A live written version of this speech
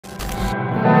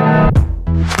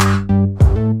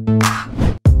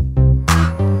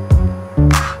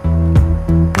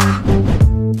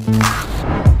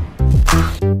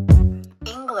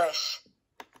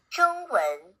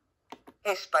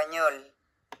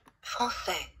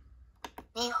Français.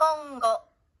 Nihongo.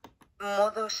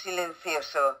 Modo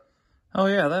silencioso. Oh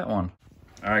yeah, that one.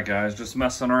 Alright guys, just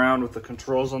messing around with the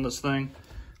controls on this thing.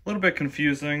 A little bit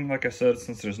confusing, like I said,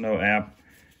 since there's no app.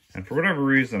 And for whatever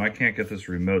reason, I can't get this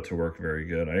remote to work very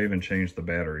good. I even changed the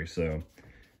battery, so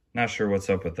not sure what's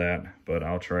up with that, but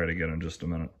I'll try it again in just a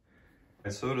minute.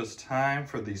 Okay, so it is time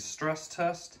for the stress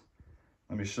test.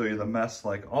 Let me show you the mess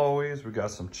like always. We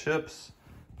got some chips,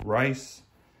 rice,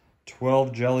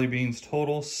 12 jelly beans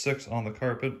total, 6 on the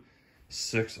carpet,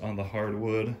 6 on the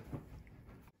hardwood.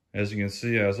 As you can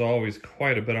see, as always,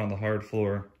 quite a bit on the hard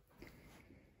floor.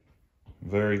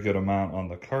 Very good amount on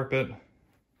the carpet.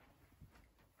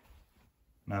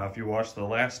 Now, if you watched the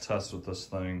last test with this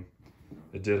thing,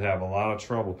 it did have a lot of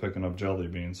trouble picking up jelly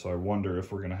beans, so I wonder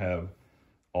if we're gonna have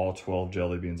all 12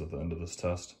 jelly beans at the end of this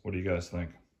test. What do you guys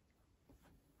think?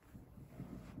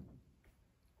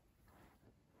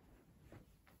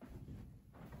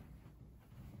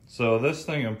 So this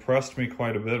thing impressed me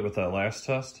quite a bit with that last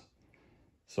test.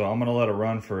 So I'm gonna let it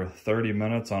run for 30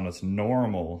 minutes on its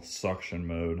normal suction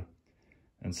mode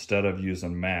instead of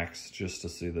using max, just to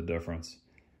see the difference.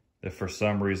 If for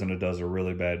some reason it does a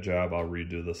really bad job, I'll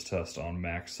redo this test on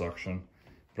max suction,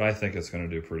 but I think it's gonna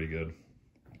do pretty good.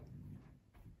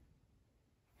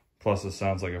 Plus it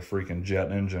sounds like a freaking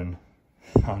jet engine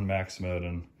on max mode,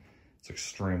 and it's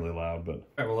extremely loud. But all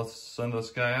right, well, let's send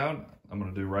this guy out. I'm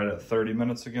gonna do right at 30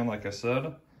 minutes again, like I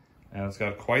said, and it's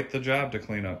got quite the job to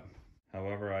clean up.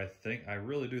 However, I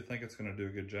really do think it's gonna do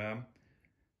a good job.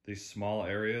 These small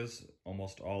areas,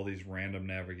 almost all these random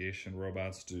navigation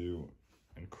robots do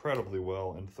incredibly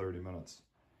well in 30 minutes.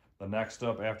 The next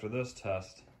up after this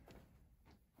test,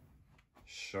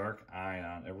 Shark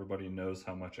Ion. Everybody knows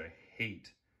how much I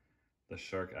hate the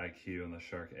Shark IQ and the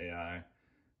Shark AI,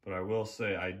 but I will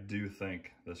say I do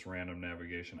think this random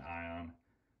navigation Ion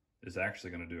is actually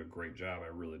going to do a great job. I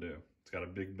really do. It's got a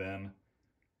big bin.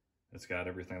 It's got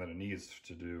everything that it needs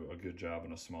to do a good job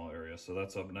in a small area. So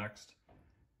that's up next.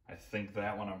 I think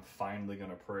that one I'm finally going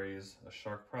to praise a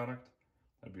Shark product.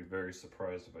 I'd be very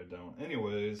surprised if I don't.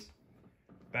 Anyways,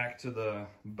 back to the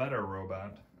better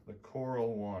robot, the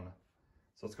Coral 1.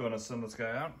 So let's go ahead and send this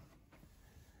guy out.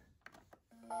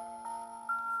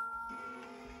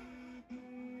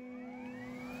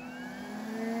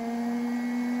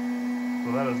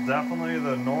 So that is definitely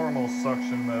the normal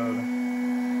suction mode.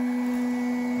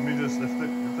 Let me just, if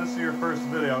this is your first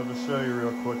video, I'll just show you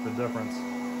real quick the difference.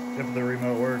 If the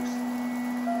remote works.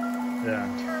 Yeah.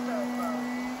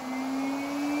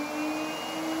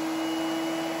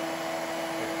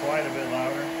 It's quite a bit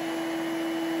louder.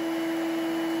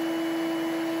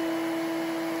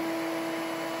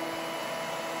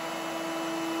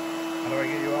 How do I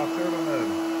get you off turbo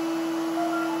mode?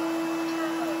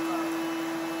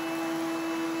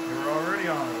 You were already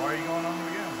on it. Why are you going on it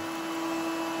again?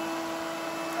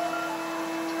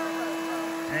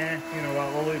 You know what?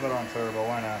 We'll leave it on turbo.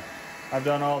 Why not? I've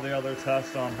done all the other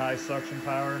tests on high suction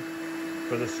power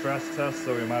for the stress test,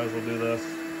 so we might as well do this.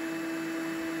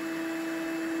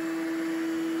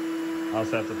 I'll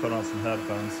just have to put on some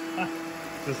headphones.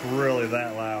 Just really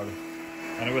that loud.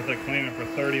 And with it cleaning for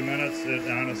 30 minutes,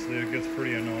 honestly, it gets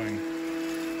pretty annoying.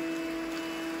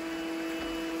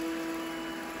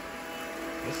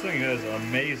 This thing has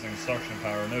amazing suction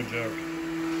power, no joke.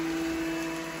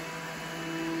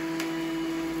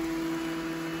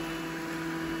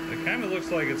 It kind of looks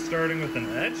like it's starting with an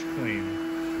edge clean,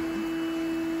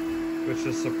 which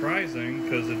is surprising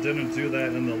because it didn't do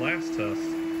that in the last test.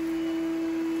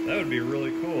 That would be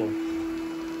really cool.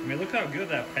 I mean, look how good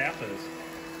that path is.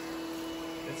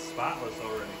 It's spotless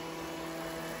already.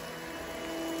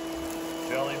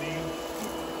 Jelly bean?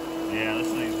 Yeah, this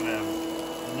thing's gonna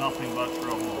have nothing but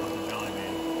trouble with the jelly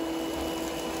bean.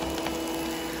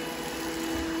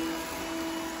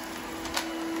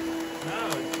 No,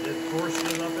 it forced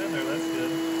it up in there, that's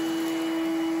good.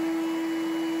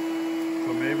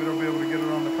 So maybe it'll be able to get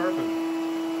it on the carpet.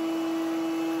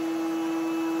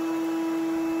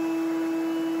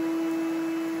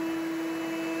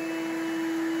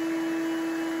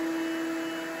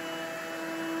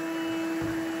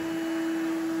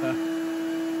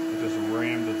 It just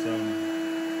rammed its own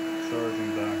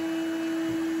charging dock.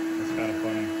 That's kind of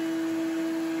funny.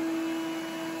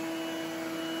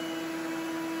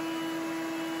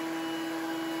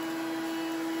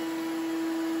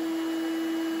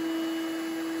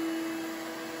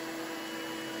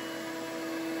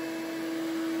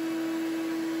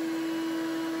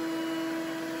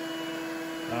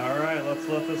 All right, let's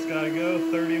let this guy go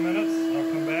 30 minutes.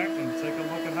 I'll come back and take a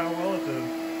look at how well it did.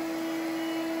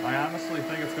 I honestly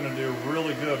think it's going to do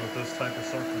really good with this type of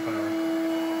suction power.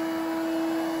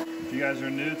 If you guys are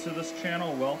new to this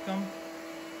channel, welcome.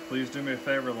 Please do me a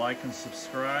favor, like and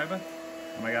subscribe.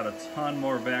 And I got a ton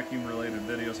more vacuum related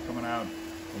videos coming out,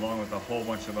 along with a whole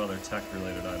bunch of other tech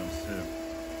related items too.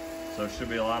 So there should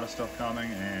be a lot of stuff coming,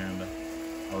 and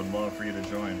I would love for you to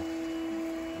join.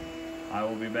 I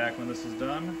will be back when this is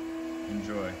done.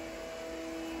 Enjoy.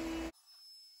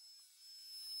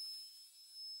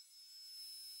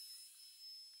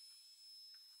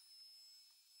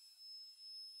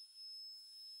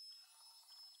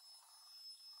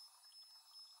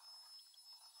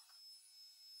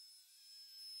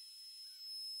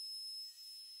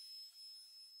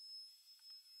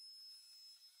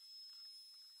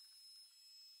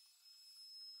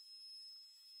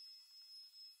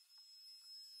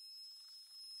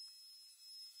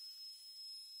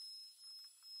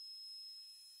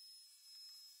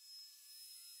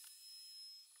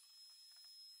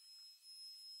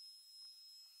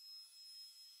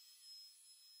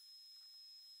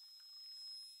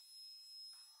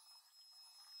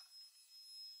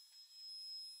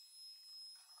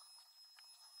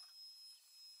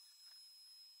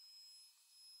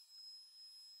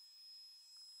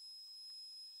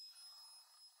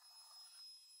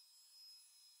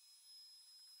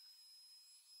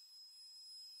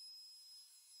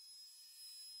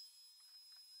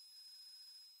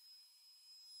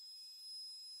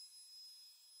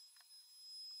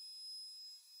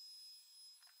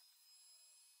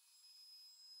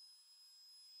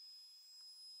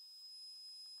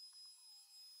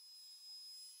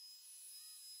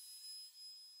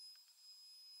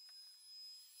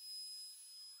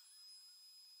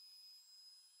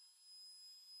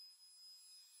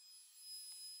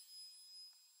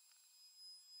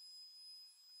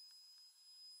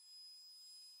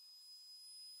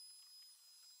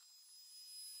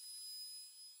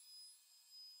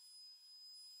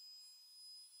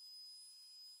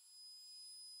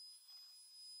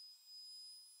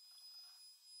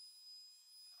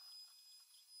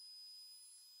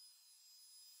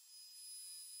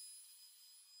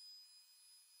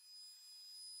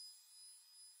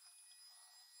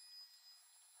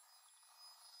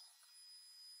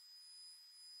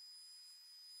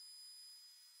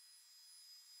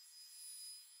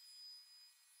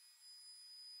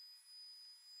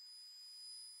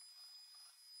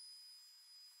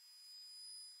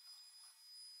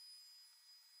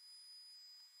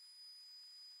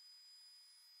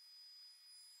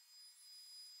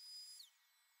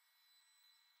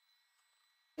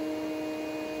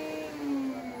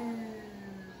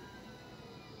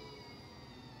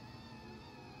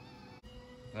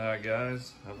 Alright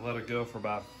guys, I've let it go for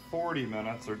about 40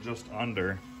 minutes or just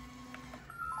under.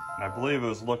 And I believe it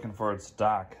was looking for its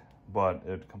dock, but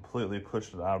it completely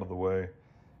pushed it out of the way,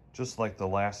 just like the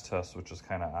last test, which is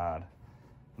kind of odd.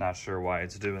 Not sure why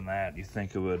it's doing that. You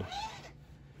think it would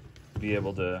be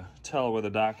able to tell where the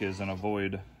dock is and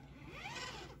avoid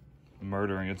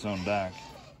murdering its own dock.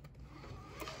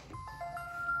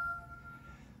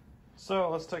 So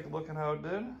let's take a look at how it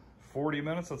did. 40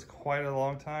 minutes, that's quite a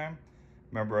long time.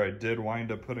 Remember, I did wind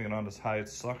up putting it on this high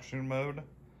suction mode.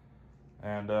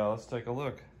 And let's take a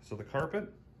look. So the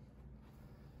carpet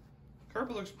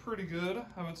looks pretty good,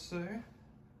 I would say.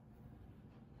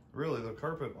 Really, the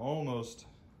carpet almost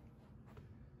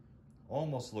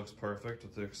looks perfect,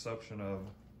 with the exception of,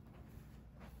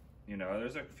 you know,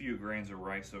 there's a few grains of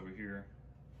rice over here.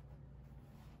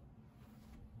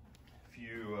 A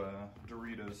few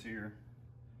Doritos here.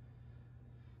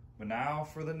 But now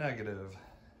for the negative.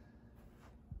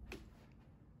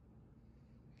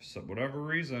 So whatever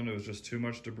reason, it was just too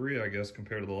much debris, I guess,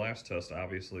 compared to the last test,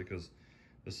 obviously, because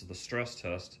this is the stress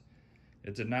test.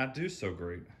 It did not do so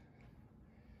great.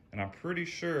 And I'm pretty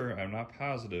sure, I'm not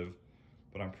positive,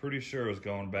 but I'm pretty sure it was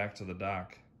going back to the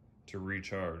dock to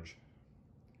recharge.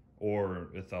 Or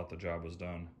it thought the job was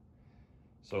done.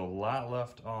 So a lot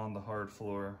left on the hard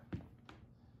floor,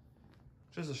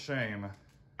 which is a shame.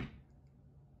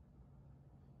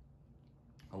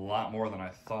 A lot more than I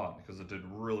thought, because it did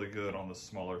really good on the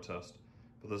smaller test.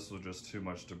 But this was just too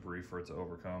much debris for it to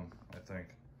overcome, I think.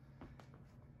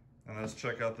 And let's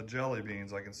check out the jelly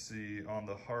beans. I can see on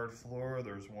the hard floor,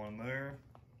 there's one there.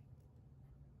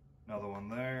 Another one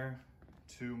there.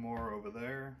 Two more over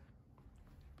there.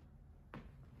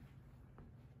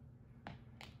 So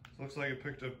looks like it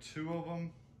picked up 2 of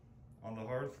them on the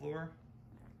hard floor.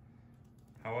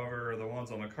 However, the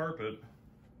ones on the carpet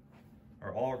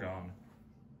are all gone.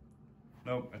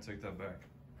 Nope, I take that back.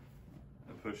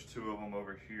 I pushed 2 of them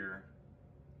over here.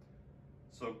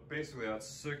 So basically that's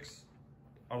 6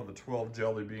 out of the 12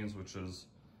 jelly beans, which is,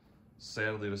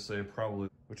 sadly to say, probably,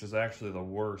 which is actually the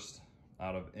worst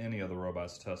out of any of the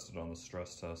robots tested on the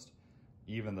stress test.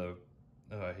 Even the,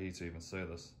 I hate to even say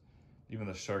this, even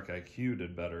the Shark IQ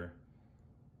did better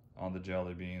on the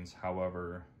jelly beans.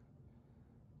 However,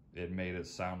 it made it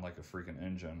sound like a freaking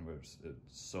engine, which it's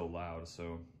so loud.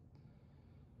 So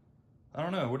I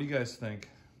don't know. What do you guys think?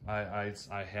 I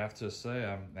have to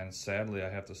say, and sadly I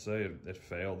have to say, it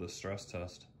failed the stress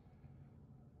test.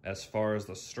 As far as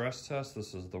the stress test,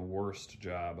 this is the worst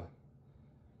job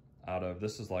out of,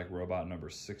 this is like robot number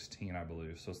 16, I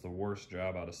believe. So it's the worst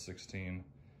job out of 16.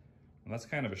 And that's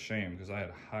kind of a shame because I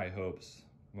had high hopes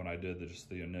when I did just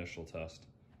the initial test.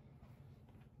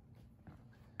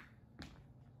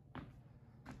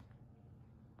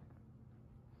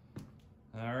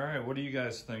 All right, what do you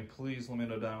guys think? Please let me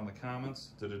know down in the comments.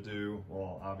 Did it do,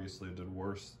 well, obviously it did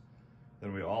worse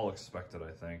than we all expected,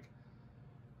 I think.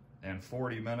 And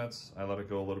 40 minutes, I let it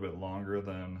go a little bit longer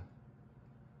than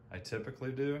I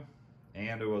typically do.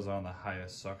 And it was on the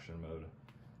highest suction mode.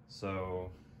 So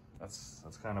that's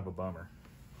kind of a bummer.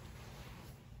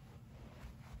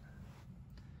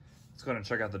 Let's go ahead and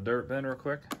check out the dirt bin real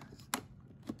quick.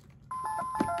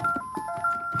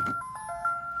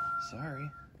 Sorry.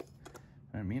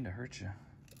 I didn't mean to hurt you.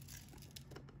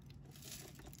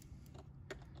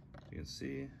 You can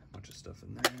see a bunch of stuff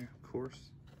in there, of course.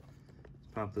 Let's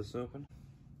pop this open.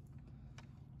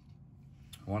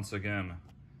 Once again,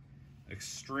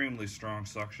 extremely strong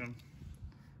suction.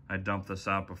 I dumped this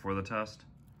out before the test.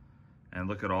 And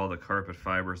look at all the carpet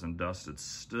fibers and dust it's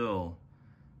still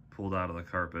pulled out of the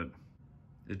carpet.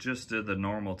 It just did the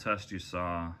normal test you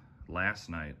saw last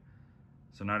night.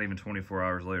 So not even 24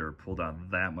 hours later, it pulled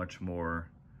out that much more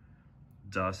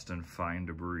dust and fine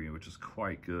debris, which is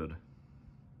quite good.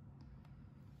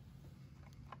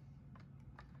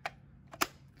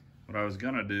 What I was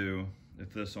gonna do,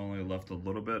 if this only left a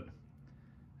little bit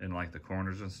in like the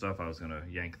corners and stuff, I was gonna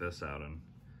yank this out and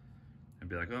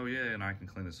be like, oh yeah, and I can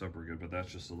clean this up real good, but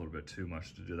that's just a little bit too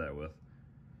much to do that with.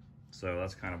 So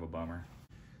that's kind of a bummer.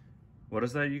 What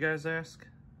is that, you guys ask?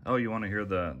 Oh, you wanna hear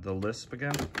the lisp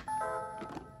again?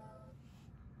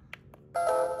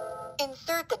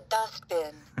 Insert the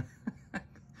dustbin.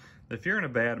 If you're in a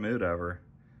bad mood ever,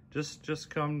 just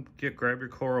come grab your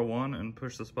Coral 1 and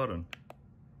push this button.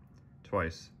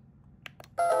 Twice.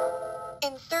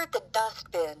 Insert the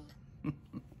dustbin.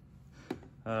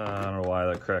 I don't know why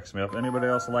that cracks me up. Anybody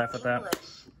else laugh at that?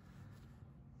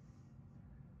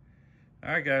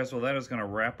 Alright guys, well that is going to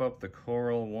wrap up the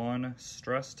Coral 1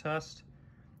 stress test.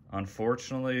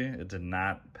 Unfortunately, it did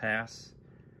not pass.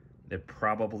 It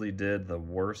probably did the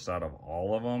worst out of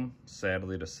all of them,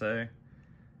 sadly to say.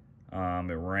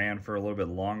 It ran for a little bit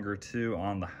longer too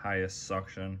on the highest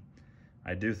suction.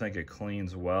 I do think it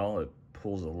cleans well. It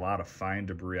pulls a lot of fine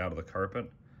debris out of the carpet.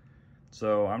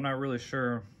 So I'm not really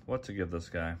sure what to give this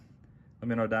guy. Let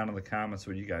me know down in the comments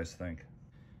what you guys think.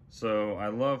 So I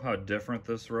love how different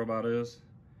this robot is.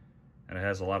 And it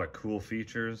has a lot of cool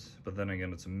features, but then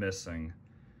again, it's missing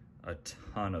a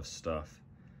ton of stuff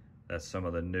that some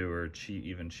of the newer,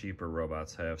 even cheaper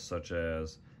robots have, such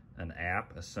as an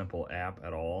app, a simple app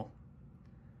at all.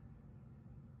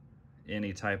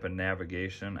 Any type of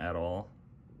navigation at all.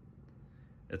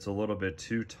 It's a little bit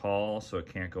too tall, so it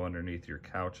can't go underneath your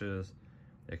couches.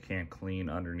 It can't clean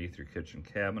underneath your kitchen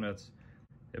cabinets.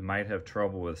 It might have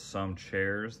trouble with some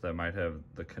chairs that might have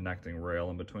the connecting rail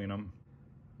in between them.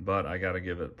 But I gotta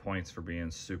give it points for being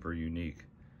super unique.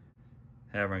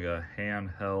 Having a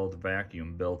handheld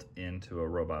vacuum built into a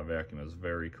robot vacuum is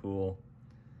very cool.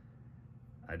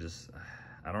 I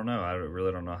don't know. I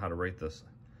really don't know how to rate this.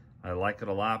 I like it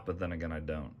a lot, but then again, I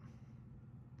don't.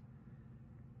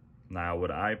 Now,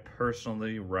 would I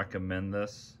personally recommend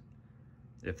this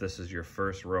if this is your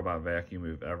first robot vacuum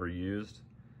you've ever used?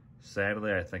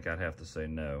 Sadly, I think I'd have to say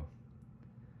no.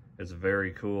 It's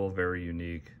very cool, very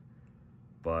unique,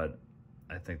 but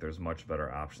I think there's much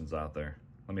better options out there.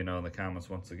 Let me know in the comments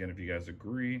once again if you guys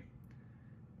agree.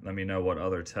 Let me know what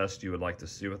other test you would like to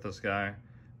see with this guy,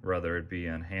 whether it be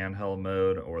in handheld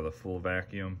mode or the full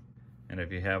vacuum. And if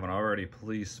you haven't already,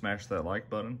 please smash that like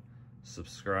button,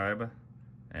 subscribe,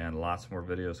 and lots more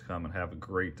videos come. And have a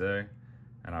great day,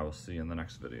 and I will see you in the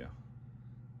next video.